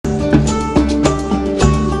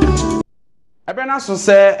Ebena so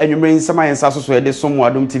say enwumre nsema yensa so ye de somo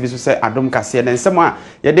Adom TV so say Adom kase de nsema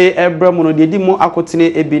ye de ebra mu no de di mu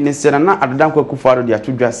akotene ebi ne se na adodan kwakufaro de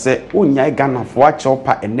atodwa se onyai Ghana fo a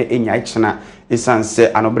chopa ene enyai chena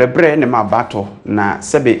esanse anobrebre ne ma bato na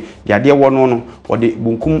sebe de ade wo no no ode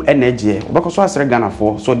bunkum eneje obekoso asere Ghana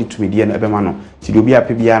fo so de tumidie no ebema no ti de obi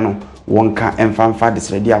apebia no wonka emfanfa de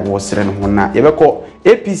sredi a wo sere no ho na yebeko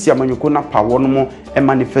APC amanyuko na pawo no mo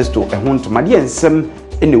manifesto ehun ntoma de ensem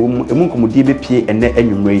ene emu nkomudi bepie ene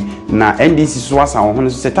anwumrei na NDC so asa ho no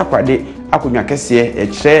se takwade akonwa kese e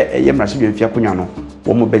kire ye mrahye bemfia konwa no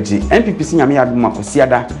wo mo beji NPP si nyame adom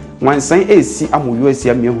akosiada wansan esi amoyo esi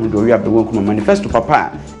amihu do wi abewo nkom manifesto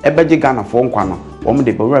papa e beji Ghana fo nkwa no wo mo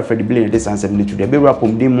de bawura Fred Billion de sansem ne tude bewura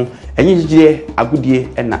pomde mu enyi gigire agudie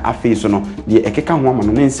na afei so no de ekeka ho ama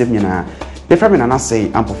no nsem nyina de fra me na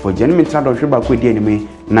sei ampofo je ne mintra do hweba ko die ne me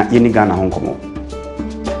na ye ni Ghana ho nkomo.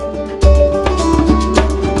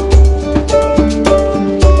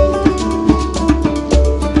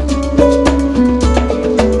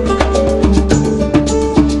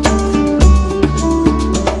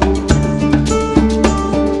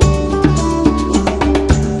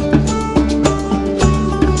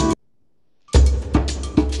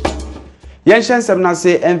 Yenshem na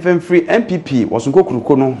say free MPP wasunko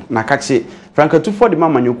kuruko no na kache Franka tufo de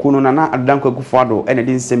mama nyoko no na adanko agufado ene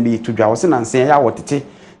de nsem bi tudwa wo se na nsen ya wotete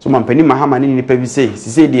so mampani mahama ne nipa bi sei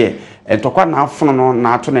sise de entokwa na afono no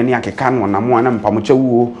na ato na ni akeka no na mo na mpamocha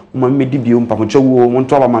wuo mo mmedi bio mpamocha wuo mo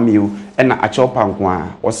nto ba mamio ena ache opa nko a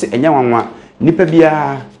wo se enya wanwa nipa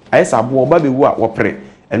bia ayesa abo oba bewu a wopre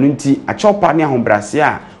enu nti ache opa ne ahobrase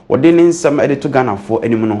a wode ne nsem ede to Ghana fo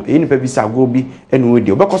anim no e nipa bi sa go bi enu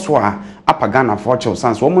odi obekoso a apa Ghana fo chew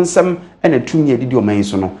sans wo mo nsem ena tumi edidi o man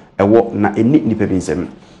so no ewo na eni nipa bi nsem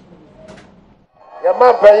ya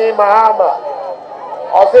mampayi mahama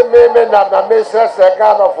o se me na me se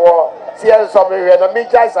Ghana fo si en so me hwe na me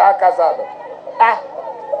jai sa akasa no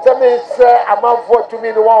se me se amanfo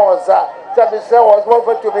tumi no won sa se me se was one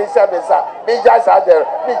for tumi se me sa me jai sa there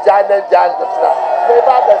me jai na jai to tra me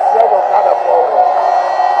ba be se wo Ghana fo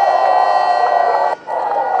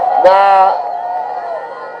na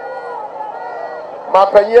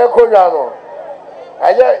mampayi ekonya no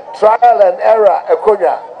aye trial and error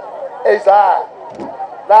ekonya is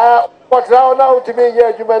na what now to me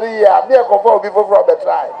here jumari ya me ko before from the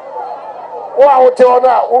try wa hote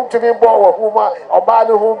ona to me bo wo huma oba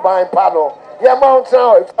ne hu ban pa no ya mount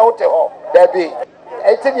now if hote ho there be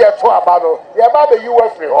etin ye to aba no ya ba be you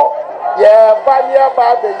free ho ya ba ni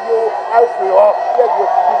aba be you free ho ya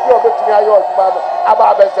you obetimi ayo ba no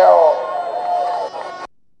aba be se ho.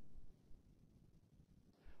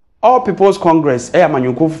 All People's Congress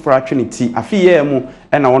amanyuko fufura atweniti afiye mu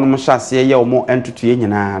na wono hyase ye omo entutuye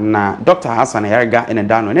nyina na Dr. Hassan Yarga ene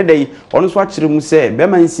dano ne dai ono so akire mu se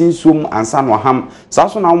bema nsinsuom ansa no ham sa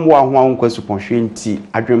so na mbo aho kwasu ponhwe nti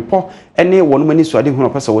adwempo ene wono mani so ade hu no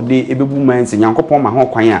pese wode ebebu mansi nyankopon ma ho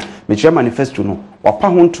kwan a mechire manifesto no wapa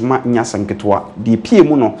ho ntoma nyasa nketwa de pie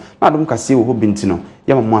mu no na adom kase wo ho binti no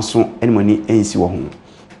ye mamaso ene mani ensi wo ho.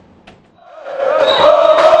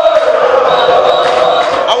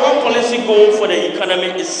 Goal for the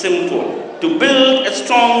economy is simple: to build a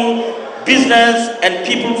strong business and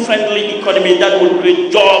people-friendly economy that will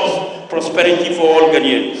create jobs, prosperity for all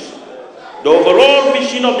Ghanaians. The overall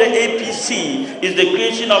mission of the APC is the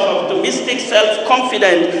creation of optimistic,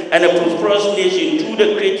 self-confident and a prosperous nation through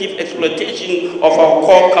the creative exploitation of our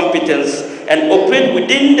core competence and operate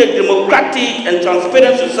within the democratic and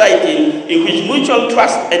transparent society in which mutual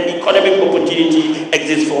trust and economic opportunity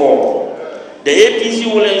exist for all. The APC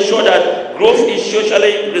will ensure that growth is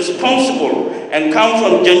socially responsible and comes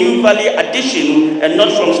from genuine value addition and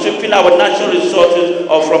not from stripping our natural resources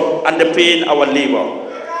or from underpaying our labor.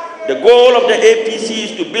 The goal of the APC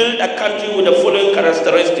is to build a country with the following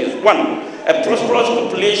characteristics. 1, a prosperous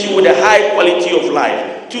population with a high quality of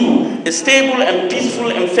life. 2, a stable and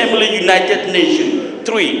peaceful and family-united nation.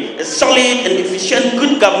 3, a solid and efficient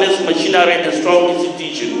good governance machinery and strong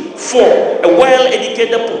institution. 4, a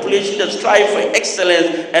well-educated population that strives for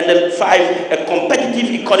excellence. And then 5, a competitive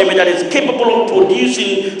economy that is capable of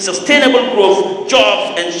producing sustainable growth,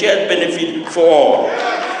 jobs, and shared benefit for all.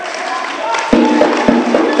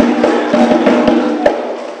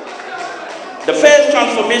 The first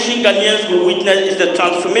transformation Ghanaians will witness is the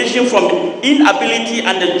transformation from inability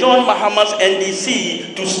under John Mahama's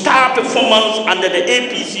NDC to star performance under the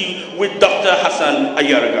APC with Dr. Hassan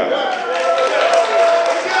Yarga.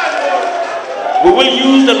 We will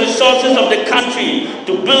use the resources of the country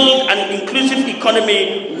to build an inclusive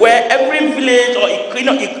economy where every village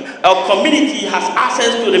or community has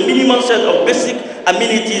access to the minimum set of basic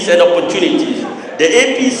amenities and opportunities. The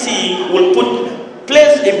APC will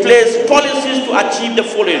place in place policies to achieve the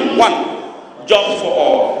following: 1, jobs for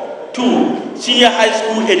all; 2, senior high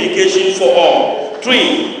school education for all;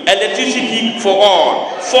 3, electricity for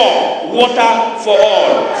all; 4, water for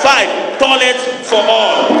all; 5, toilets for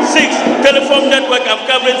all; 6, telephone network and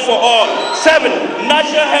coverage for all; 7,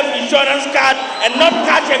 national health insurance card and not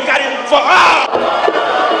cash and carry for all.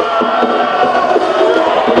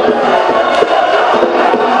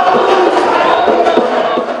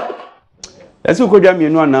 Esi ukodwa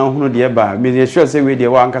mienu ana hunu de ba me sure say we de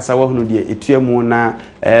wa ankasa wa hunu de etuamu na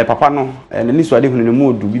papa no na ni so ade hunu ne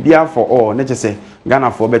modu bibia for all na chese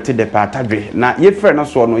Ghana for beti de patadwe na ye frɛ no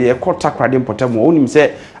so no ye kota kwade mpotamu onim sɛ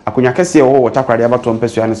akonya kese wo takwade abato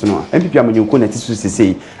mpesua ne so no MPP amanyuko na tisu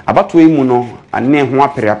sesei abato emu no ane ho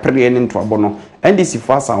apere ne ntoabo no NDC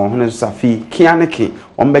fo asa ho ne so safi kianeke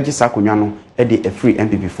ombegye sa akonya no e de free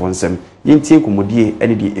MPP fo nsem yintie komodie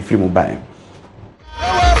ene de free mobile.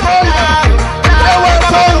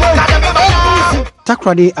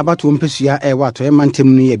 Takrade abatu mpesua wato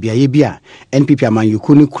emantem no ye biaye bia NPP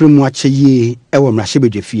amanyuko ne kuremu akyeye ewo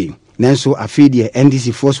mrahye nanso afide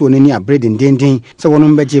NDC force wonani abredin denden se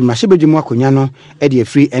wono beje mrahye mu akonya no e de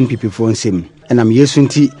free NPP fo nsem enam yesu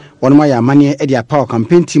nti wono ma ya amane e de power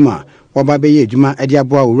campaign team a woba beye adwuma e de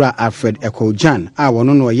aboa owura Alfred Ekojan a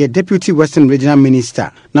wono no ye deputy western regional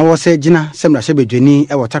minister na wo se gina se mrahye bedwani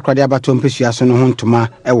e wo takrade abatu mpesua so no ho ntoma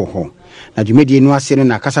e wo ho na dwumedi no ase no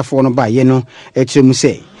na kasafo no ba ye no ekyeremu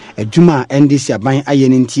se adwuma NDC aban aye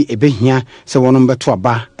nti ebehia se wono beto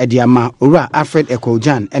aba e de ama owura Alfred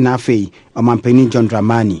Ekojan e na afei omampani John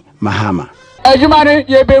Dramani Mahama adwuma ne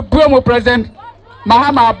ye bebuo mu president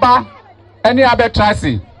Mahama aba ene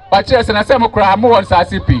abetrasi ba kire se na se mokra mo won sa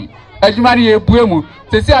CP adwuma ne ye buo mu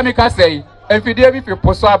sesi amika sei efidie bi fi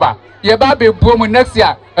poso aba ye ba bebuo mu next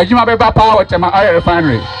year adwuma be ba power tema oil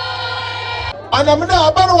refinery anamna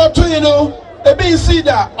abaro watu yino ebi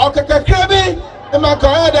sida okakakrebi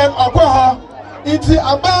emakoyaden okoho iti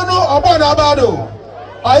abano obona abado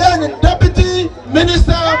I am deputy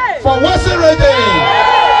minister for Western Region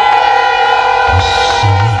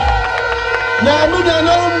na muda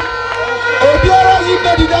no obiara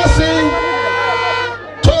yibe didase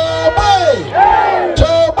tobai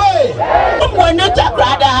mwene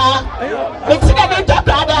takrada ha metina de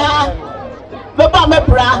takrada ha beba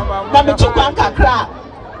mebra na metukwa kakra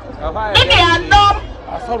mini anom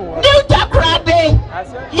new takrade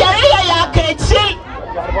yare ya kechi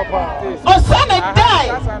osane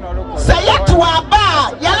dai sayetu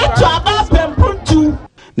aba yare tu aba pempuntu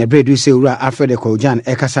na bredu se owura Alfred Ekojan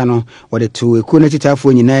ekasa no wode to ekuo na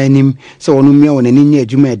titafo nyina anim se wono mmia wonani nya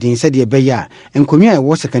adwuma edin se de beya enkonwa e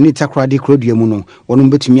wo sekani takrade krodua mu no wono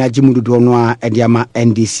betumi agye mu dodo no a ede ama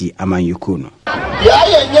NDC amanyuko no ya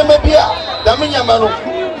ye nyama bia da menyama no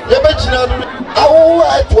ye bechina no awu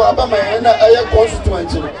atu aba man na aye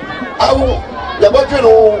constituent no awu ye bodwe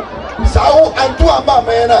no sawu antu aba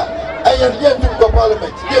man na aye ye tu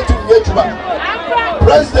parliament ye tu nyetuma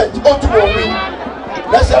president otumowi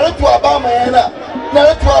na saretu aba man na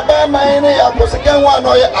retu aba man ya koseken wa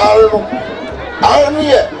no ye arno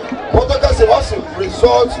ye protocol se was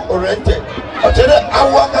result oriented ochere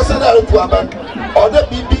awu akasa na retu aba oda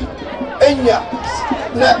bibi enya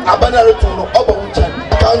na abanare to no oba wuchan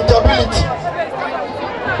accountability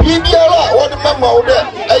bibiara wode mama wode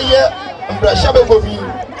eye mbrasha be govi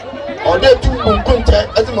ode tu bunkunte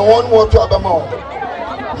ati me won wo to abama o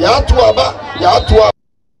ya to aba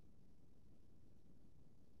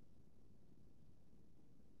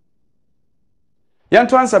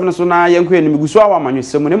yanto ansam no so na yanko enim guso awa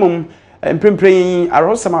manwesem ne mum mprempren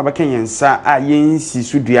arosam abakan yensa a yensi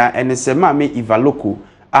sudua ene se mame Ivaloko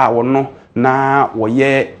a wono na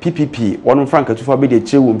woye PPP wono franka tufa be de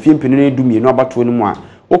chewo mfiempenu ne dumienu abato ne mu a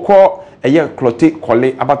wokọ eye klote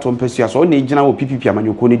kole abato mpesua so na ejina wo PPP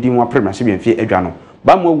amanyoko ne din wa premiership mfie edwa no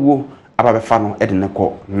ba mo wuo ababefa no ede ne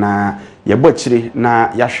kọ na yebo akire na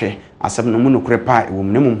yahwe asem no mu nokre pa wo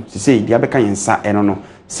mnemum sise dia beka yensa eno no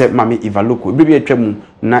se mame Ivaloko bibi atwam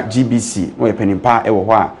na GBC wo ye penimpa ewo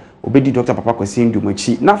ho a obedi Dr. Papa Kwesi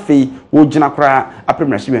Ndumachi na fei wo gina kra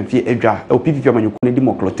apremrahye mfie edwa o PPP amanyoko ne di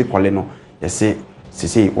moklote kole no yese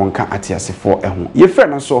sisi wonka atiasefo eho ye frɛ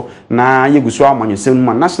no so na yeguso amanyosem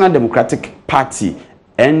no National Democratic Party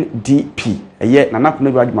NDP eye na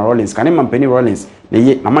nakuna Admiral Rollins kane mampani Rollins na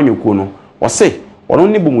ye amanyoko no wose wono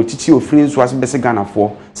ne bomotiti ofiri nso ase bese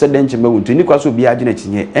Ghanafo se denche mawunto ni kwaso bia agina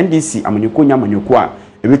kinye NDC amanyoko nya amanyoko a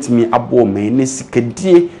ebetimi abo me ne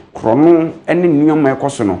sikadie krono ene nneoma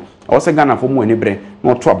ekoso no wose Ghanafo mu anibre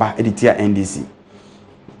na oto aba editia NDC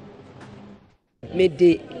me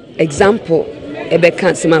de example ebe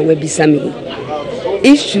kan sema we bisami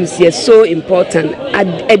issues are so important.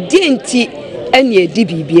 Adenti any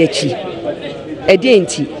DBBH.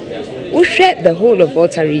 Adenti. We share the whole of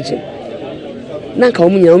Volta region. Nanka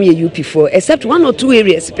omunya UP4 except 1 or 2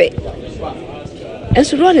 areas pay. And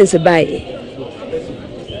so rather than buy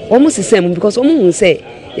almost the same because omu say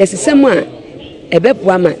yes the same one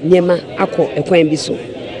ebeboama niema akọ ekwan bi so.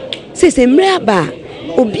 Say mre aba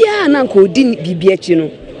obia nanka odi BBH no.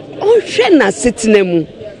 Onhwe na setena mu.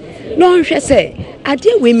 No onhwe say ade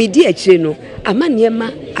we medi akire no ama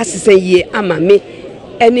niema asese yie ama me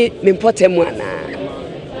ene me potemu ana.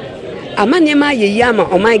 Ama niema ye yama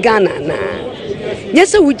o my Ghana na.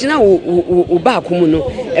 Nyese wugina wo ba komu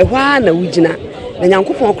no ehwa na wugina na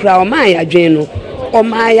nyankopon kra o man adwen no o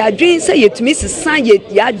man adwen se yetumi sesan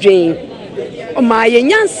ye adwen o man ye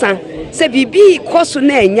nyansa se bibi koso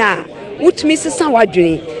na enya wutumi sesan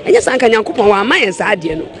wadwen enya sanka nyankopon wa man sa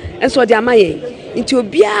ade no enso de amaye nti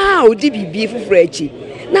obia odi bibi fufura achi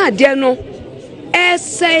na ade no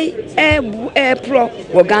say pro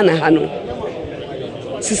wo Ghana ha no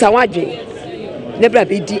sisa wadwen nebra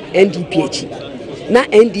be di NDP achi na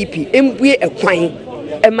NDP embue ekwan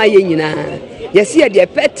ema ye nyina yesi ye de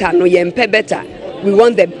better no ye mpe better. We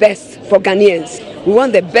want the best for Ghanaians. We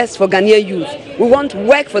want the best for Ghanaian youth. We want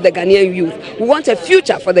work for the Ghanaian youth. We want a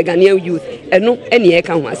future for the Ghanaian youth. And no any e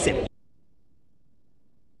kan ho asem.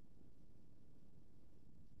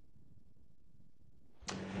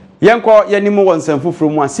 Yanko yanimu wonsem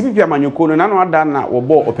fufuru mu a CPP amanyoko no nanu ada na wo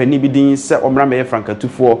bo opani bidin se omra me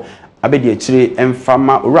frankatufo abedi akire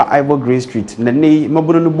emfama ora Ivory Green Street na nei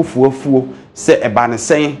mabuno no bufuafuo se eba ne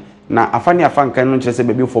sen na afani afankan no kire se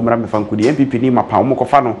bebi fo omra me fankudi MPP ni mapa wo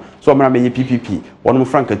kofa no so omra me ye PPP wono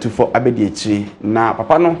frankatufo abedi akire na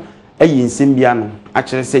papa no ayi nsem bia no a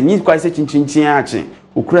kire se nyi kwa se chinchin ache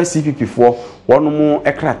okura CPP fo wono mu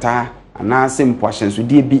ekrata ana se mpo ahyenso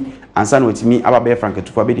die bi ansa na otimi ababe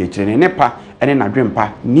frankatufo abedi akire ne nepa ene na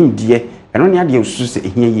dwempa nimdie eno ne ade usu se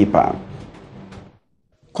ehia yi pa.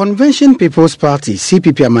 Convention People's Party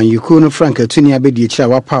CPP amanyuku no Frank Atuni abedi akira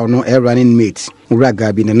wapa no running mate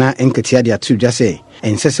uraga bi na enketia de atudwa se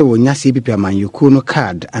ensese wonya CPP amanyuku no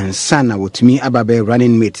card ansa na wotumi ababe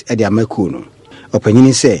running mate e de amaku no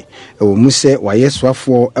opanyini se ewo muse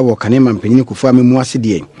wayeswafo ewo kanema mpanyini kufu amemu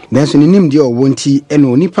asede nanso ninim de owo nti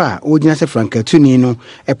eno onipa ogina se Frank Atuni no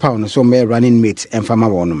epa no so me running mate emfama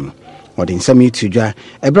wonum Odin Sami Tuja,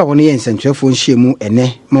 Ebra one yen centrefo nhyiemu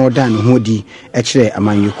ene ma odan ho di e kire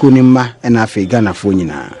amanyuku ni mma e na afi Ghana fo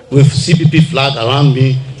nyina. With CPP flag around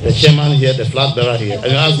me, the chairman here, the flag bearer here,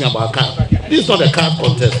 and you ask me about card. This is not a card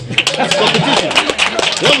contest. It's competition.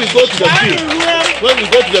 When we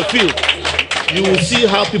go to the field, you will see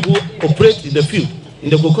how people operate in the field, in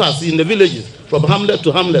the Kokas, in the villages, from hamlet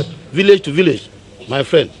to hamlet, village to village. My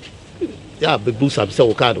friend, yeah, big books have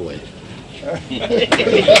said card away.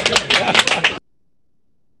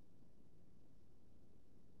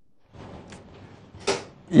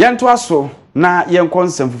 Yanto aso na yenkon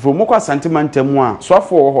semfufo moko asantemantemu a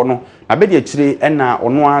soafo ho no abedi akire na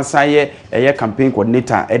ono asaye eye campaign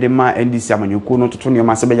coordinator edema NDC amanyoko no toto ne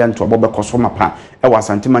ma sebeya nto obo bekoso mapa e wa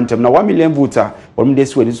asantemantemu na 1 million voter wonum de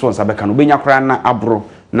siwe so nsabeka no benya kra na abro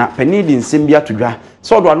na penidi nsembia todwa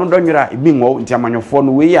so do ano donwira ebi nwo nti amanyofo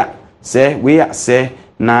no we ya se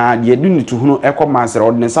na de dunu tuhunu ekoma asere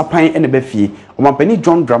odne sapan ene bafie omampani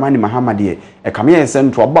John Dramani Mahama de ekame yese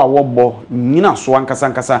nto oba wobo nyina so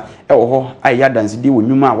ankasa ewo ho ayya dance di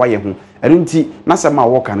wonwuma a waye ho erinti nasema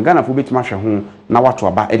wo kan Ghana fo betima hwe ho na wato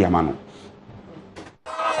aba ede ama no.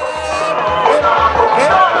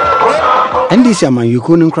 NDC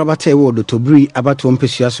amanyuku no nkrabata ewo do tobri abato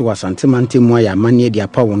mpesua so wasantemantemu aya mane de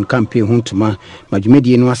apa won campaign ho ntoma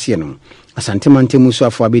madwumedie no ase no asantemantemu so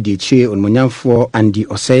afo abedi chie onmonyamfo andi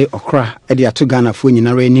osei okra ede ato Ghana fo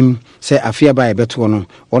nyinara anim se afia ba ebeto no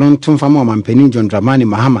wono ntomfama omampani John Dramani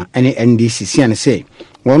Mahama ene NDC siane se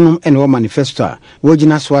wonum ene wo manifesto a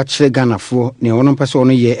wogina so a kire Ghana fo ne wono pese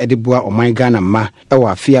wono ye ede boa oman Ghana ma ewo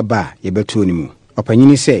afia ba yebeto nimu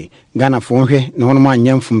opanyini se Ghana fo hwe ne wono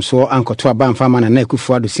anyamfum so ankoto abamfama na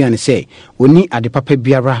Akufo Addo siane se oni ade papa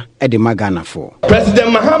biara ede ma Ghana fo. President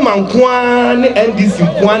Mahama nkwa ne NDC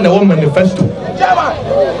nkwa na wo manifesto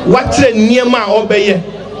watre niema obeye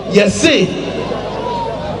yese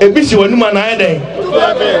ebisi wanuma na eden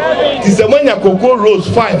tisemanya Cocoa Rose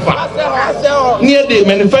 5 near the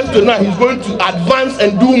manifesto now he's going to advance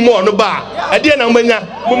and do more no ba ade na manya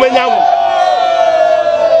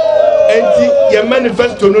enti ye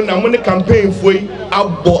manifesto no na money campaign foi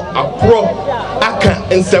abo apro aka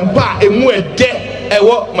ensempa emu ede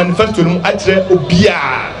ewo manifesto no akire obia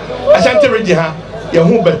Ashanti region ha ye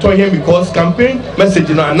hu beto here because campaign message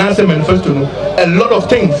no announce manifesto no a lot of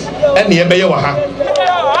things and ye be ye wa ha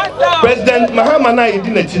President Mahama na yedi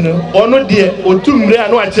na chino ono de otumre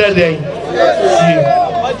anu a kire den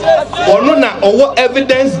ono na owo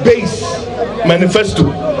evidence based manifesto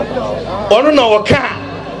ono na oka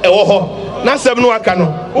ewo ho na sem no aka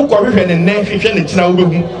no ukọhwehwe ne nne hwehwe ne china wo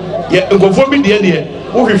behu ye nkofo bi de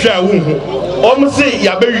wo hwehwe a wo hu omo se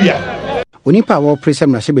ya bewia Onipa wo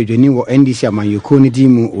presem na sebedwani wo NDC amanyoko ne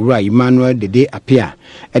dimu owura Emmanuel Dede Apia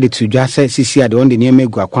e de tudwa se sisi ade on de ne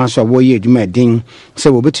megu akwan so wo ye adwuma den se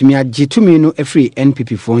wo betumi agi tumi no efri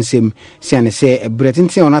NPP fo nsem se ane se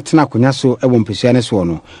ebretente on atena akonya so e wo mpesua ne so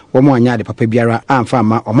no wo mo anya de papa biara amfa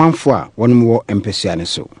ama omanfo a wonum wo mpesua ne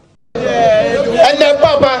so ene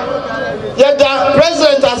papa yada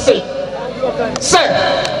president ase se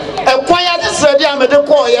ekwan ya tsedi amede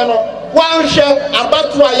ko ye no wanhwe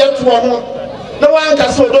abatu ayeto ho na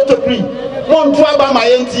wanka so dotopri montu aba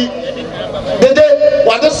mayenti dede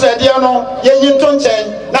wade sedi no yenyinto nchen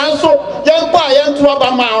nanso yenko ayentu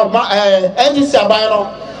aba ma NDC aban no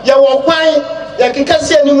ye wo kwan ye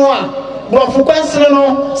kekase animu a brofu kwansene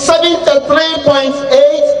no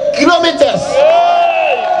 73.8 kilometers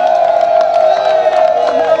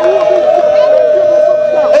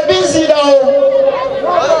ebinsi dawo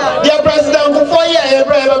the president for year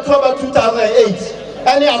October 2008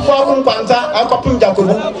 any afọ kwanta akopim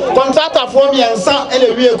jakobu contractor for me ensa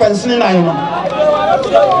ele wie kwansini nan no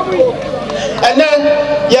and then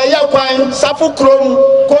ya kwan safu krom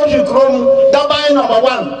koji krom dabai number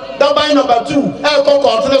 1 dabai number 2 e ko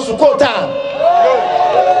continue su kota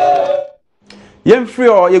Yemfri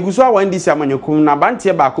o yeguso awa ndisi amanyokum na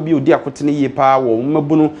bantie baako bi odi akotene yie pa wo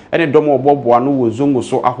mabunu ene dom oboboa no wo zongo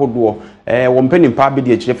so ahodo wo mpanim pa bi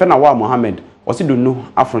de akire fe na wa Mohammed osidonu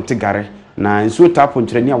afronte gare na nsuo tapo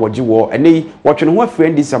nkyerani a wogi wo ene wotwene ho afri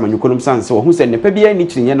ndisi amanyokum sanse wo hu se ne pa bia ni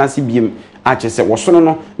kyirinya na se biem a kyese wo sono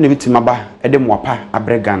no ne bitimaba ede moapa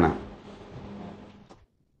abregana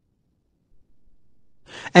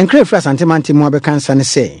Enkre fra santemanti mo abekansa ne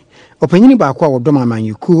se opanyini baako a wodom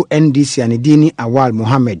amanyuku NDC anedini Awal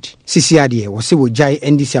Mohammed sisi ade wo se wojai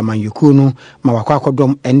NDC amanyuku no ma wakwa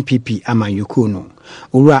akodom NPP amanyuku no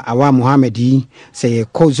owura Awal Mohammed yi se ye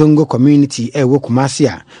Kozongo community ewo Kumasi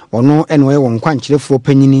a ono eno ewo nkwankyerefo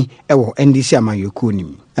panyini ewo NDC amanyuku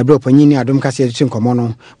nim ebro panyini Adom kase etu nkomo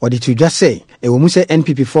no wodi tudwa se ewo mu se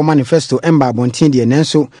NPP for manifesto emba abontin de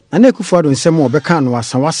nenso na Akufo Addo nsem obeka no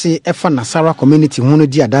asanwase efa Nasara community ho no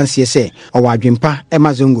di adanse se owa adwempa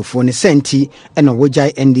emazongofo ne senti eno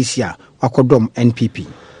wojai NDC a akodom NPP.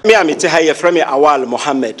 Me amite haye from Awal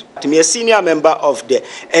Mohammed. I'm a senior member of the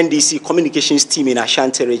NDC communications team in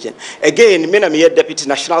Ashanti region. Again, me am a deputy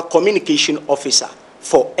national communication officer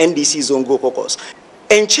for NDC Zongo Caucus.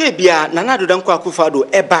 Enche bia Nana Adodankwa Akufo Addo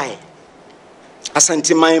ebai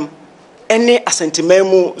asantiman ene asantiman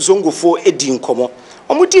mu Zongofo edi nkomo.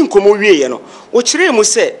 Omo di nkomo wie no. O kire mu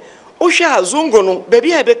se Osha zongo no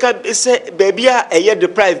baby a beka se baby a eye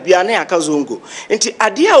deprive bia na aka zongo enti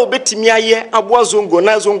ade a obetimi aye aboa zongo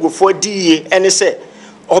na zongo for die ene se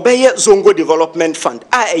obeye zongo development fund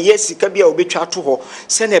a eye sika bia obetwa to ho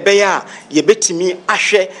se na ebe ya ye betimi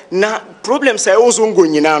ahwe na problems a zongo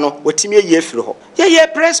nyina no watimi aye firi ho ye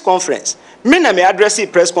press conference me na me address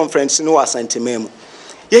press conference no asantemam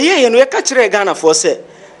ye no ye ka kire Ghana for se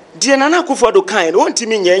die Nana Akufo Addo kan no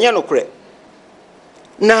wontimi nyenye no kure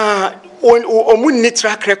na omu ni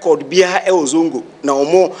track record bia e ozongo na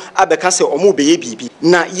omu abeka se omu beye bibi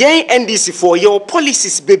na yen NDC for your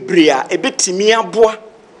policies bebrea ebetimi aboa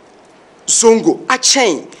zongo a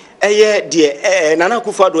chain eye de Nana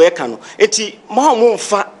Akufo Addo eka no enti ma omu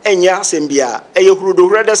mfa enya asembia eye hurudo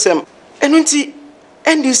hurada enu nti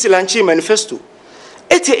NDC lanchi manifesto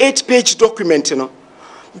 88-page document no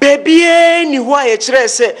bebie ni ho aye kire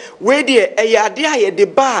se we de eye ade aye de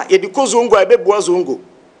ba ye de kozongo abeboa zongo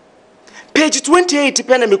page 28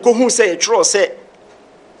 pena me ko hu say ye tro say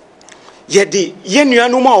ye de ye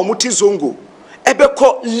nuanu ma omuti zongo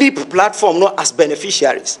ebeko leap platform no as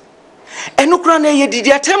beneficiaries enu kra na ye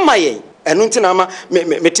didi atemma ye enu ntina ma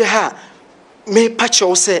me te ha me pache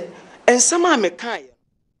wo say ensama me kan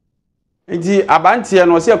ye enti abantie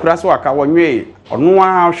no se akura so aka wonwe ono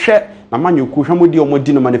a hwe na manyoku hwamodi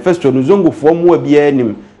omodi no manifesto no zongofo mo abia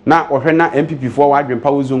anim na ohwe na MPP fo wadwempa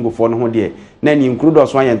wo zongofo no ho de na ni include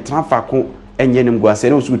so ayen trafako enye nim guase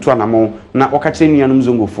na osutu anamo na okakire nuanum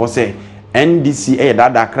zongofo se NDC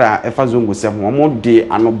dada kra efa zongo se ho mo de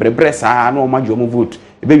ano brebre saa na o majo mo vote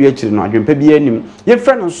ebe wi akire no adwempa bi anim ye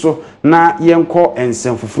fra no so na yenko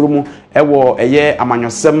ensem foforo mu ewo eye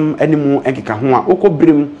amanyosem animu enkeka ho a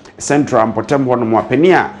okobrim central ampotem ho no mo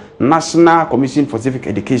apani a National Commission for Civic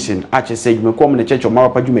Education HSA Jumekom na Church of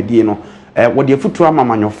Mawapa Jumedie no wo de afutu ama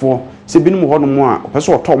manyofo se binum ho no mu a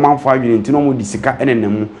opeso oto manfo adwene ntino mo di sika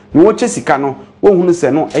enenemu ne wo che sika no wo hunu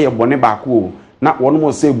se no eye bone baako o na wono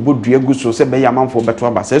mo se bodua gu so se be ya manfo beto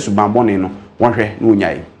aba se suban bone no wonhwe na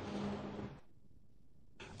onyai.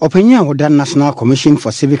 Opinion with the National Commission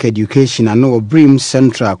for Civic Education and no Brim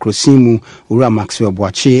Central Krosimu Ura Maxwell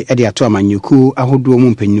Boache Ediato Amanyuku Ahodo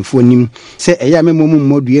Mumpenyufo nim se eya memo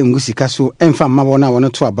modue ngusika so emfa mabona wono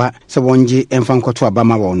to aba se wonje emfa nkoto aba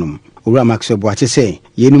ma wonum. Ura Maxwell Boache se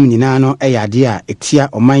yenum nyina no eya ade a etia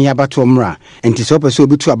oman ya bato mra enti se opeso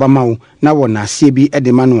obi to aba mawo na wona asie bi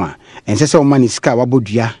ede manu a ense se omani sika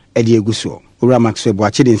wabodua ede eguso. Ura Maxwell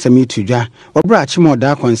Boache de nsami tudwa obra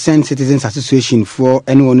Chimoda Concerned Citizens Association for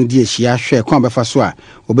anyone di ehia hwe kwa befa so a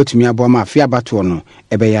obetumi abo ma afia bato no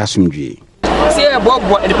ebe ya asumdwe. See a bob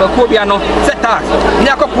at the Pacobiano, set tax,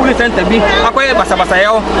 Nako Police Center be, Aqua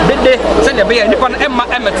Basabasayo, Bede, send a bear, Nippon Emma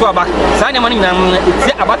Tuaba, Sanya Manina,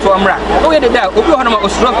 about to Amra. Oh, yeah, there, Oklahoma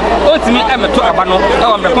Ostro, ultimately Emma to Abano,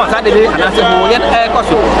 on the Saturday, and I said, oh, yeah,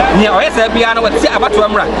 Cosu. Near Osa Biano, say about to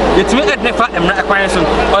Amra, it's me at Nefa and acquisition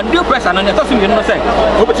on due press and on the Tossing, you know, say,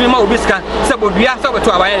 Obitimo Bisca, Sabudia,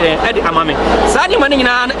 Sabato Abaya, Eddie Amame. Sanya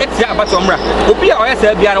Manina, it's about to Amra, Obia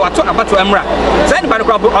Osa Biano, about to Amra. Send by the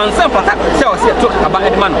crop on some talk about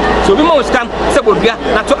Edman. So we must come Sabobia,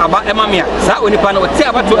 not talk about Emamia. Sa when you pan or tell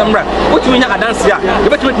about to Emra. What you mean a dance here? You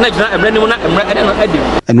better not a brand new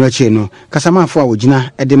Emra and Racheno, Casama for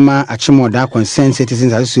Wujina, Edema, Achimoda Concerned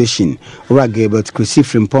Citizens Association, Ura Gabert, Chrissy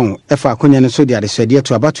Frimpong, Efa Konya Sodia, the Sadia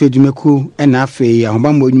to about Jumeku, and Afe,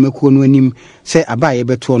 Ambambo Jumeku, no him, say Abaye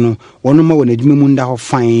Betono, one more when a Jumunda of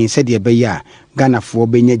fine, said the Beya, Ghana for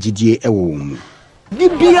Benya GDA Ewom.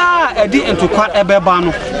 Bibia edi entokwa ebeba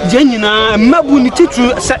no jenyina mabu ni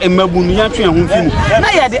titu se mabu ni yatwe ho fim na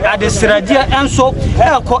ye de adesrade enso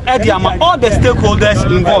eko edi ama all the stakeholders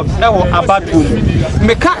involved ewo abatum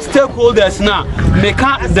meka stakeholders na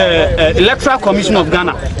meka the electoral commission of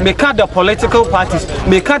Ghana meka the political parties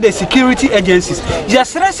meka the security agencies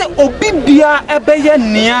yesere se obibia ebeye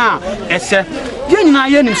nia ese jenyina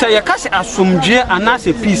ye nim se ye ka se asomdwe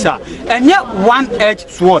anase peace a enye one edge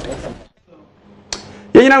sword.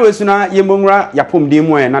 Yena wesuna yembongra yapom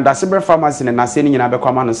demu na Dasebre pharmacy na nase ni nyina be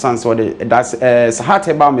kwama no sans so de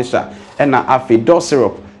sahate ba mesha na afi dose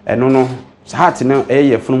syrup eno no sahate no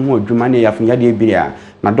eye funu ho adwuma ne yafun yade ebiria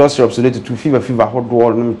na dose syrup so de to fever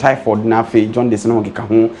hodo no typhoid na afi jaundice no keka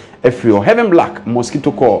ho afri o heaven black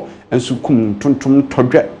mosquito coil ensu kum tuntum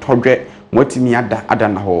todwe motimi ada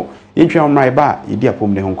na ho yentwa omrai ba yedi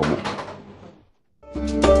apom de ho nkomo.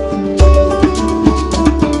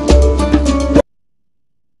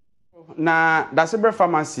 Na Dasebre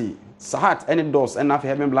pharmacy sahat any dose and have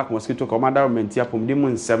heaven black mosquito commander menti apomdimu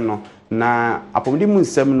nsem no na apomdimu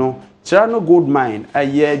nsem no Chirano gold mine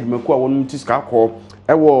aye dwumaku a wonum tiska akọ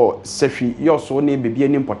ewo sehwi yoso ne bebie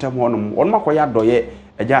ni potem honum wonum akoya doye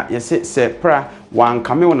eja yese se pra wan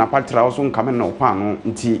kame wona patra wo so nkame na okwa no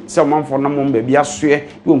nti se manfo na mom bebie asoe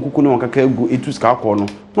wo nkuku ne wonkaka egu etuska akọ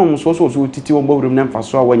no no so titi wo mbawrum na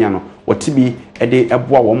mfaso a wanya no wotibi ede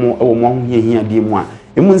eboa wo mo ewo mo hohiahia di mu a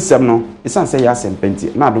emu nsem no esan se ya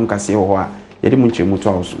sempenti na adom kase ho a yede mu nchemu to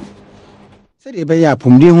awoso said ebe ya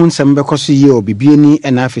pomde ho nsem bekoso ye obibie ni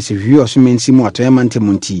na afese hwi osumenti mu atoyama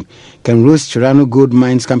ntemunti Ken Rose Chirano Gold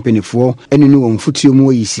Mines Company for enunu won futuo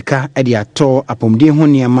mu yisika ede ato apomde ho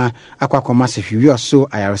niama akwakoma se hwi oso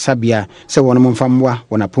ayaresabia se wono mfamwa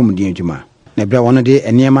wona pomde adwuma na bra wono de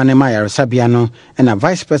eniema ne ma ayaresabia no na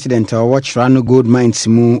Vice President of Chirano Gold Mines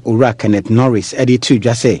mu Ura Kenneth Norris ede tu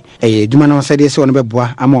dwase adwuma no se de se wono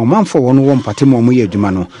beboa ama omanfo wono wo mpatemo mu ye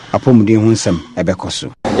adwuma no apomde ho nsem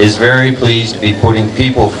ebekoso is very pleased to be putting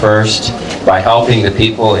people first by helping the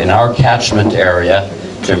people in our catchment area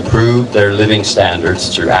to improve their living standards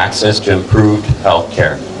through access to improved health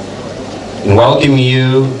care. In welcoming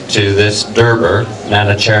you to this Durbar,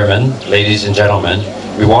 Madam Chairman, ladies and gentlemen,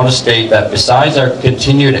 we want to state that besides our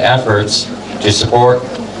continued efforts to support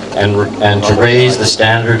and to raise the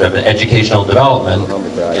standard of educational development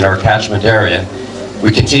in our catchment area, we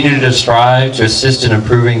continue to strive to assist in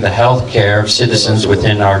improving the health care of citizens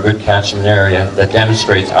within our good catchment area that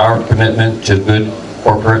demonstrates our commitment to good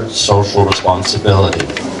corporate social responsibility.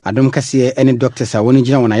 Adom kasiye any doctors are woni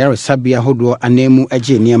gina wona yaro sabia hodo anemu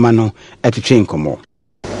aje niema no etwetwe nkomo.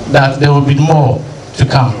 That there will be more to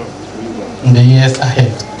come in the years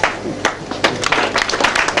ahead.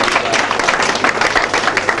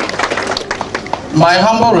 My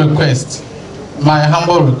humble request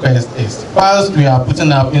is, whilst we are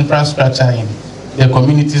putting up infrastructure in the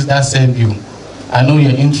communities that serve you, I know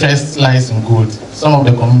your interest lies in gold. Some of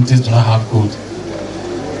the communities do not have gold.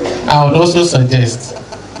 I would also suggest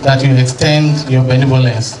that you extend your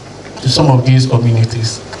benevolence to some of these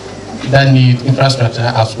communities that need infrastructure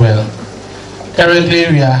as well.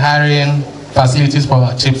 Currently, we are hiring facilities for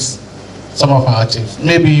our chiefs, some of our chiefs.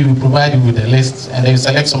 Maybe we provide you with a list and then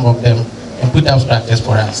select some of them and put up structures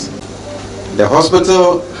for us. The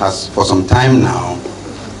hospital has for some time now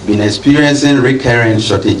been experiencing recurrent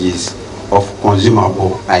shortages of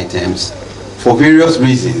consumable items for various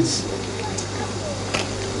reasons.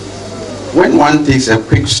 When one takes a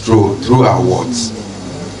quick stroll through our wards,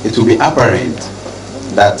 it will be apparent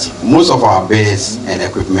that most of our beds and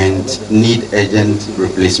equipment need urgent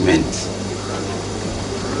replacement.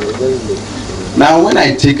 Now, when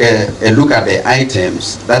I take a look at the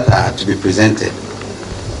items that are to be presented,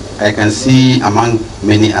 I can see among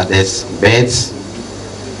many others beds,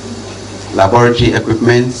 laboratory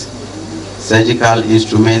equipment, surgical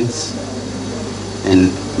instruments,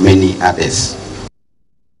 and many others.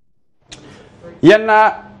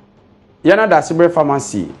 Yana da Sibre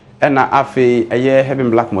Pharmacy and afe a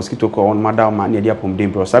having black mosquito call on Madam Mania Diapum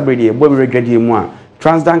Dimbro, Sabrina, a boy regretting moi,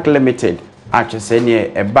 Transdank Limited,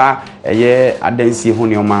 Archesenia, a bar, a year, a densi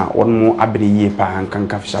honioma, one more abri ye pa and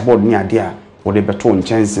cancafisha board near dear, or the baton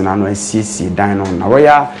chance in an CC Dino,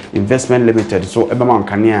 Royal Investment Limited, so Eberman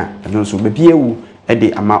Cania, and also Bepieu,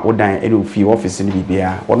 Eddie Ama Odine, Edu Fee Office in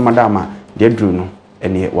Libya, one Madama, dear Bruno,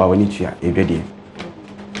 and yet Wawanitia, a video.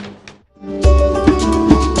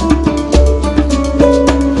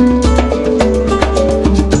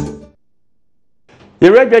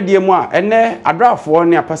 Yeregbe die mu a ene adrafo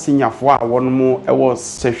ne apasinyafo a wonmo ewo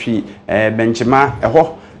sehwi benchema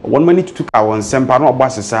eho wonmo ni tutu ka won sempa na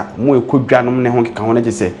obasesa mo ekodwanom ne ho keka ho ne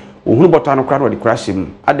gese ohunu boto an kra de krashim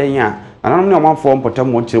adan a ananom ne omanfo mpotam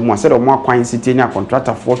mo kire mu a sede mo akwan city ne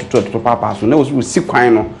contractor for to papa so na osu si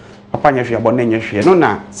kwan no papa nyehwe abo na nyehwe no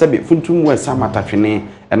na sebe funtum wo esa matatwene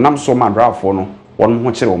enam so ma adrafo no wonmo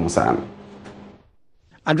ho kire wo musa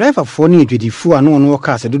a driver for ni dwedifu a no no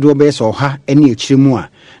ka se dodo be so ha ene akiremu a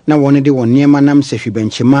na won de won niema nam se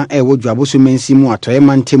hwebenchema e wo dwaboso mansi mu atoye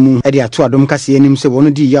mantemu e de ato adom kase anim se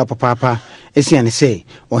won di ya papa esiane se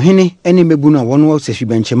ohene ene mebu na won wo se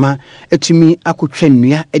hwebenchema etumi akotwa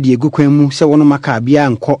nnua e de egukwan mu se won maka bia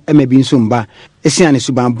nko emabi nso mba esiane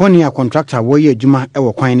suban boni a contractor wo ye adwuma e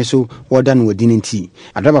wo kwan ne so wo da no wadini nti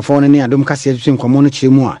adaba fo ne adom kase etu nkomo no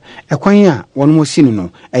kiremu a e kwan a won mo sinu no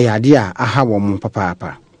e yade a aha wo mo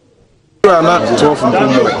papa Ana 12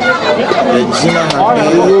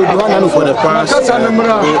 for the past 8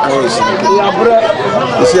 hours.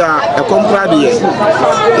 You see, a company is a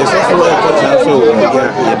software transfer.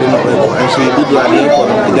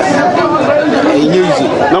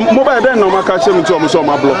 Now, mobile then no catch him to almost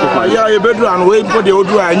my block. Yeah, you better and wait for the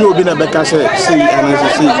order. I knew being a better see and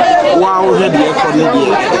see. Wow, head the aircon here,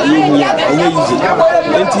 easy.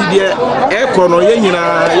 Until the aircon or yadu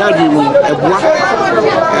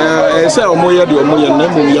a say Omoya the Omoya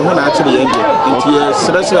name, we are actually ended. Into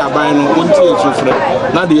stress buying until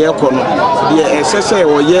now the aircon, the SSA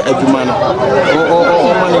or year a man or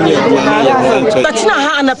money. That's not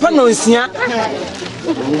how an opponent.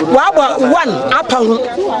 Waba one upon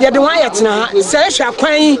the Wyatt now, says a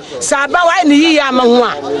quay, Saba, I need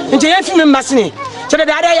Yamma, and Jeffy Massini. So that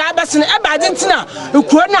I basin Abadintina, who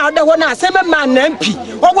could now the one I send a man MP,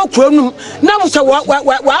 or Kronum, now so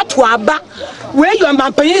what to Abba, where you are my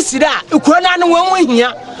place, who could not know one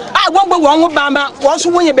here. I won't be one with Bama, also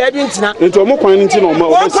when you're bedding into a more quantity or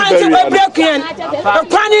more breaking, a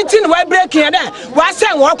quantity while breaking there. Why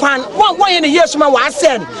send one in a year, my was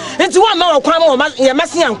sent into 1 more crime or your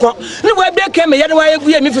massy uncle. No way became a yellow way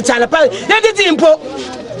me for Talapa, let it import.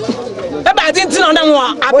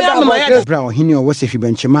 Brow hini o wose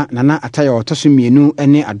hwebenchema nana ataya otoso mienu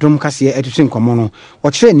ene adom kase etutu nkomo no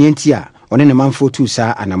wo kire ne nti a one ne manfo tu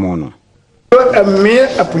saa anamo no me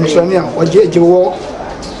apunishani a ojeje wo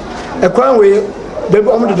ekwan we be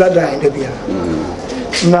omo dada inde bia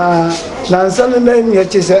na nsan na nye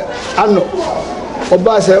chese ano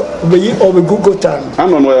oba se obeyi obegugo tan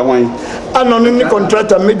ano no ya hwan ano ni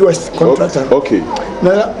contractor Midwest contractor okay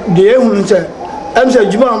na de ehun se amsa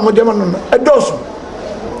juma modema no edoso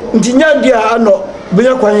ntinya dia ano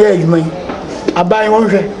benya kwan ye adwuma aban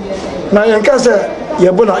wonhwe na yenka se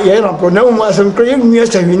ye bona ye na pro na mu asem kre nua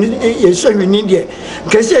sahwini ye sahwini de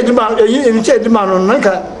kese adwuma ye nche adwuma no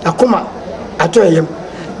nanka akoma ato yem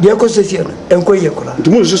de ko sesi no enko ye kura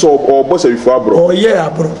ntumu so obo sahwifo abro o ye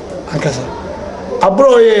abro ankasa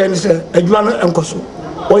abro ye ni se adwuma no enkoso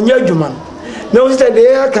onya adwuma no na o se de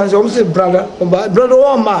ya kan so se brother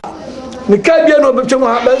o ma ni kabia no betwem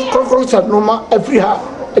ha be kokosat no ma afri ha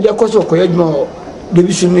e de koso ko yadwuma de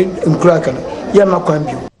bi suni nkura kan ya makwan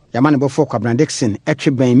bi yamane bofo Kwabran Dixon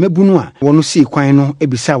etwe ben mebunu a wono si kwan no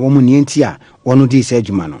ebisa wo mu ne enti a wono di se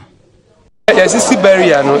adwuma no Yes,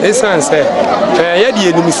 barrier no esan say ye de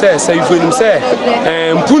enim say ifu enim say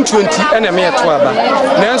mpuntu nti na me to aba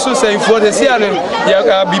nanso say ifu de sia no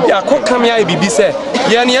ya bibi akokam ya bibi say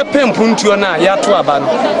ye ne ye pempuntu na ya to aba no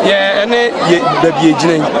ye ene da bi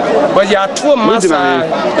eginan but ya to masa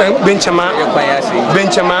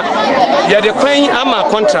benchama ye de kwan ama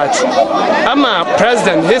contract ama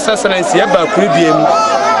president his excellency e ba kuri biem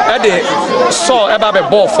ade so e ba be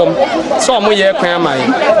ball from so mo ye kwan ama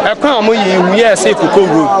e kwan mo ye hu ye say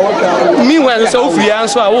kokoro meanwhile so free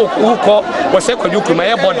answer wo ko wo say kwaduku ma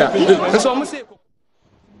ye border so mo say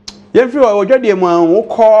Yefri odwade mu wo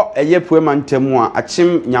ko eye poema ntemu a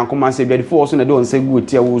achim nyankoma se biadefo wo so na de on se gu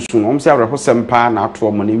tie wo su no se awreho sempa na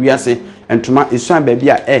ato mo ne wiase entuma esuan ba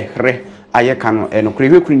bia ehre aye ka no enokre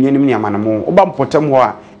hwekuru nyanim ne amanamo oba mpotem ho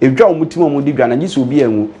a edwa wo mutim mo di dwa na gise obi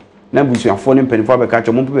anwu na busuafo ne mpanifo abeka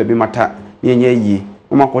cho mo mpo ba bi mata yenye yi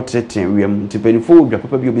mo makoteten wiem ntipanifo odwa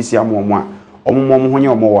papa bi obesi amomo a ommo ho nye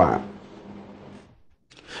omo wa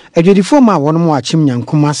Edwedifo ma wono mo achim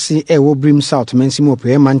nyankoma se wo Brim South Mansim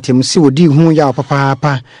opre mantem se wodi hu ya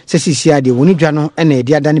papa se sisi ade woni dwa no na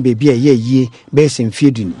edi ada ne bebi a ye yie be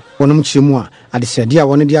semfie duni wono mchiremu a adesade a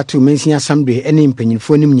wono de ato Mansim Assembly ene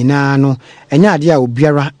mpanyinfo nim nyina no enya ade a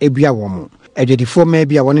obiara ebia wo mo Edwedifo ma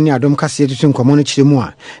bia wono ne Adom kase tutu nkomo no chiremu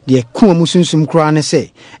a de ku amu sunsum kura ne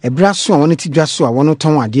se ebra so a wono tidwa so a wono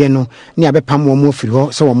ton ade no ne abepam wo mo ofiri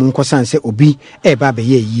ho se wo mo nkosan se obi ba be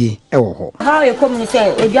ye yie wo ho ha ye kom ni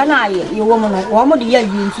se na ye wo mo no wo mo de ye yi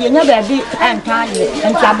nti nya ba bi anta ye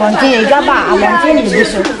nti abonte ye gaba abonte ni bi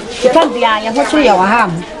so ka bia ye ho tiri ye wa ha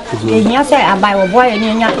mu ye nya se abai wo boy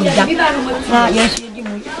ni nya ida na ye shi di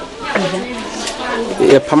mu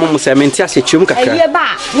ye pamo mo se menti ase twum kakra ye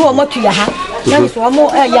ba wo mo tu ya ha na so mo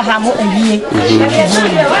ya ha mo awie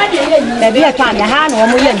e bia kan ya ha no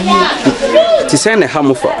mo ye awie ti se ne ha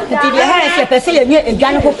mo fa ti bia ha se pese ye nye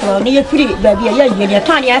edwane kokoro ni ye firi ba bia ye awie ne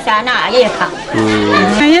kan ya sa na ye ka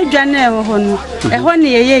ye dwane e ho no e ho ne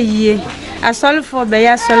ye yie asolfo be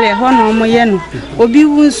ya sole ho no mo ye no obi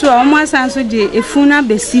wu nso o mo asanso de efuna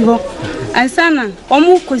besi ho ansana o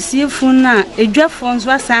mo kosie funa edwafo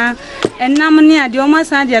nso asan enam ne ade o mo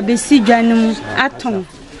asan de abesi dwane mu aton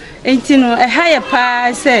enti no e ha ye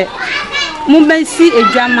pa se mo besi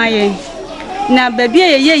edwamaye na baby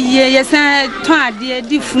ye ye san ton ade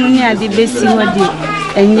di funu ne ade besi ho de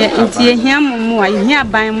enye enti ye hia mo a ye hia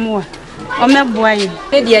ban mo a o meboa ye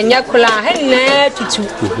e de nya kula he na tutu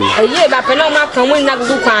eye ba pe na ma kan mo na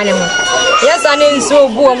gugu kwan ne ho ye san ne nso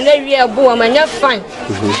bu o na wi bu o ma nya fine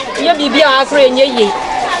ye bibia akro enye ye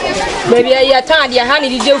baby ye tan ade ha ne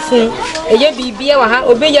di defun eye bibia wa ha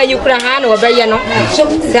obe ya yukura ha na obe ye no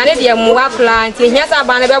sane de mo wa kula nti hia sa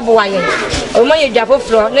ba na be boa ye o mo ye dwafo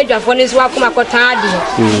fro na dwafo ne so akoma kotan ade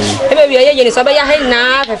e be ye ye ne so be ya he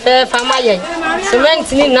na fefe fama ye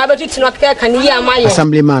cement ni na be tutu no ka kan yi ama ye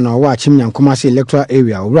Assemblyman o wa achim nyankoma se electoral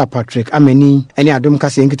area Owura Patrick Amani ene Adom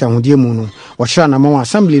kase nkita hodie mu no wo hira na ma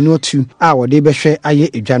assembly no tu a wo de behwe aye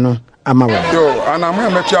edwa no ama wo yo ana mo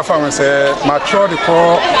me tua fa we se ma tro de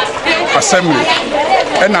ko assembly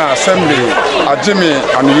ena assembly ajimi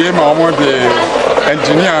anuye ma omo de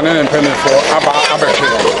engineer ne penny for abeke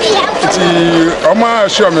ti omo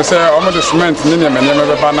assure me say omo the cement ni ne me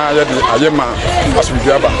be ba na ye de ayema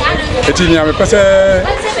asubia ba eti ni am pese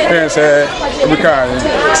say bika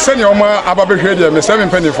se ni omo ababehwe de me 7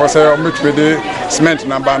 penny for say omo tube de cement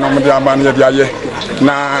na ba no mo de aba na ye de aye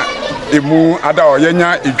na emu ada o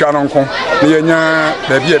yenya idwa no nko na yenya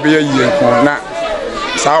da bia be ye nko na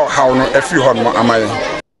sao how no every hon mo amaye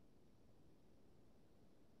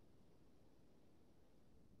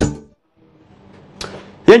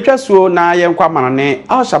yentwaso na yenkwa manane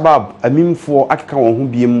al shabab amimfo akeka won ho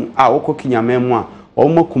biem a wokọ kinyamemu a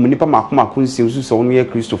omo komunipa makoma nsi so wonu ye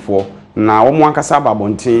kristofo na omo ankasa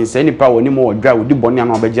babonten se nipa woni mo odwa odi bone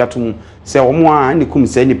ana obegya tom se omo a ne kum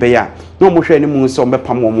se nipa ya na omo hwe ne mu se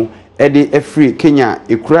ombepam omo ede afri Kenya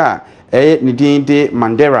ekura ne din de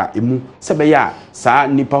Mandera emu se be ya saa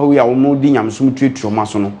nipa ho ya omo di nyamsum tuetuo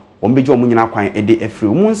maso no ombeje omo nyina kwan ede afri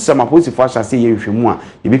omo nsema posifo ahase ye nhwemu a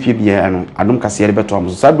yebepie bia no Adom kase ye beto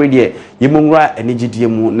amso sabre de yemonwura enigidie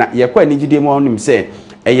mu na ye kwa enigidie mu onim se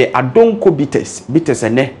eye adonko bites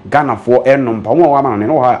ene Ghana for enom pa wo wa manane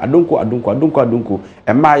no ha adonko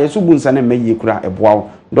emma ye so bunsa na mayi kura eboawo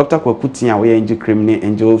Dr. Kwakutia wo ye enji cream ne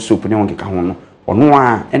angel soup ne wonkeka ho no ono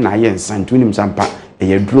a ena ye nsantu nim sampa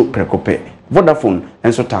eye duro prekope Vodafone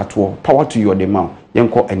enso tatuo power to your demand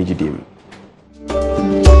yenko enigidie mu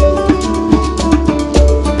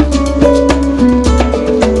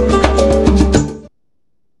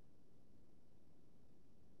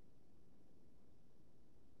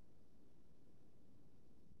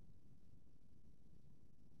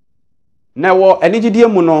na wo enigidie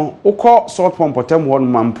mu no ukọ salt pump potem ho no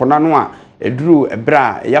mampona no a eduru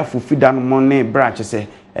ebra ya fufida no mo ne bra chese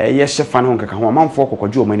ye hyefa no nkaka ho amanfo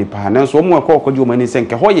kokọju omani pa nanso omo kokọju omani se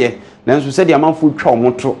nke hoye nanso se di amanfo twa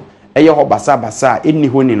omoto eye ho basa enni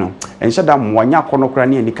ho ni no enhyeda mwanya kono kra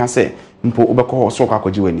ne anika se mpo obekọ ho so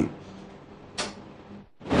kokọju wani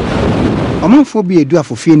Omanfo bi edu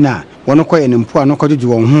afofie na wono koye ne mpo anokojojo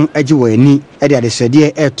won ho agi wo ani e de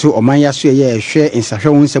adesede eto omanya so ye ehwe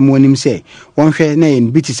nsahwe won nsam wanim se wonhwe na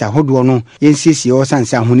yen bitisa hodo no yensiesie wo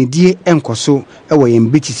sanse ahonedie enkoso e wo yen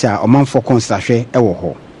bitisa omanfo konsahwe e wo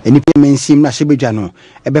ho enipa mensim na hyebedwa no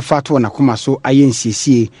ebefa to na koma so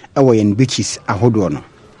ayensiesie e wo yen bitis ahodo no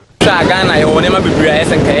sa Ghana ye woni ma bibira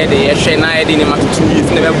esenka ye de ye hwe na ye de ni matutu yi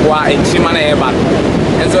ne beboa enchima na ye ba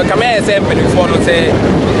enso kama ye se mpelifo no se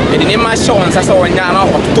edi ni ma show nsa se wonya na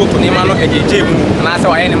ototo ni ma no egeje mu na se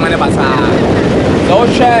wa ye ni ma ne basa so hwe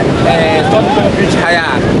top bridge haya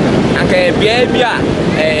anka bia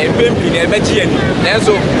bempi na ebeji ani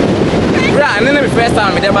enso bra ne first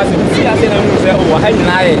time me de ba se fi ase na mu se o ha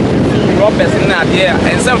nyina ye Robert na de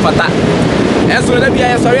ensem fata enso na bia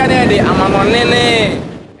ye sori na ye de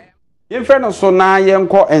amanonene Yemfreno so na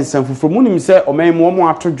yenko ensanfufo munim se omemu omo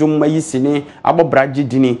atodwom ayisini abobraje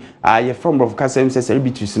dini ye from of kasem se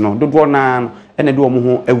celebrities no dodo na ene de omo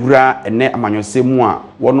ho awura ene amanyose mu a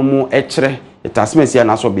wono mu ekere etasmesia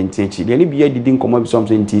na so bentinchi de ne biya didi nkomo bisom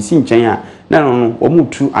se nti si nchen a na no omo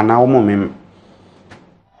tu ana omo mem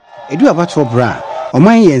edu abato bra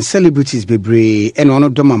oman yen celebrities bebre ene ono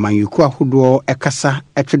dom amanyuku ahodo ekasa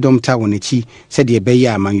etwedom ta wonachi se de ebe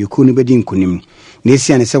ya amanyuku no bedi nkunim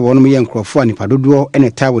Nesi ane se wono ye nkrofo anipa dodo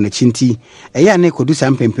ene ta wona chinti eya ne kodu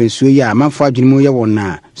sa mpempensuo ya amanfo adwene ye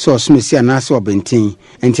wona so osumesi ana se obenten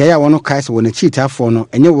enti eya wono kai se wona chitafo no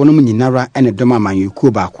enye wono nyinara ene dom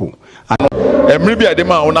amanyuku baako emri bia de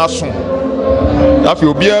ma wona so afi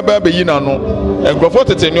obi aba be yi na no nkrofo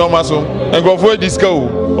tete ni oma so nkrofo diska o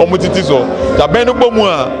omutiti so ta ben no bomu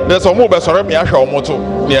a ne so mo be sore me ahwa omoto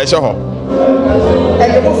ne ehye ho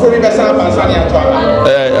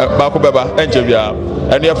Baku Beba, Enjevia,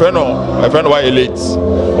 and your friend, why late.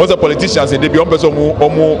 What's a politician say they be on person omo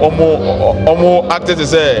acted to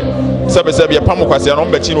say, Sabia Pamuquasi and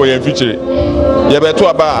Ombechino in future. You better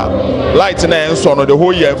about light and son of the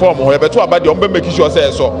whole year form, or you better about the Ombe making sure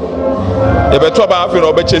say so. You better about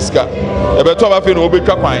Fino Becheska, you better about Fino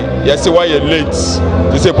Obequine. Yes, why you're late.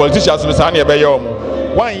 You say politicians with Sanya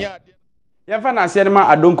Bayom. 1 year. Yemfa na ase ma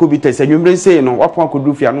adonko bi tese nwumre sei no wapon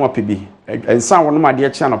kodu fia no apebi ensa wono ma de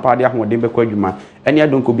chia no pa de ahode be kwa adwuma eni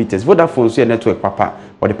adonko bi tese Vodafone so network papa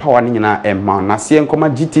the power ni nyina emma na se nkoma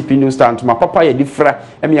GTP News Stand ma papa ye difra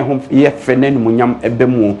emi ye fe nanu munyam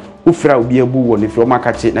ebemu ufra obi abu wo ne fro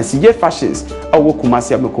makache na CJ Fashions awo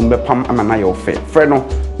kumase amekombe pam amana ye ofe fre no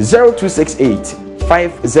 0268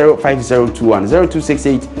 505021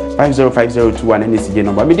 0268505021 NCJ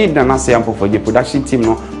number. Me did na say ampo for the production team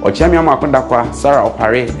no Ochiami Amakonda kwa Sarah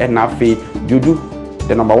Opare Enafe Judu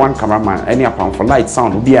the number 1 cameraman any upon for light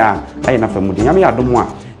sound ubia ayi na famudi nyame adom a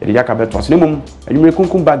yede yaka beto so nemum enwumre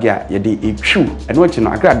kunkum bagya yede etwu eno achi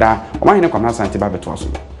no agrada o mahene kwamna sante ba beto so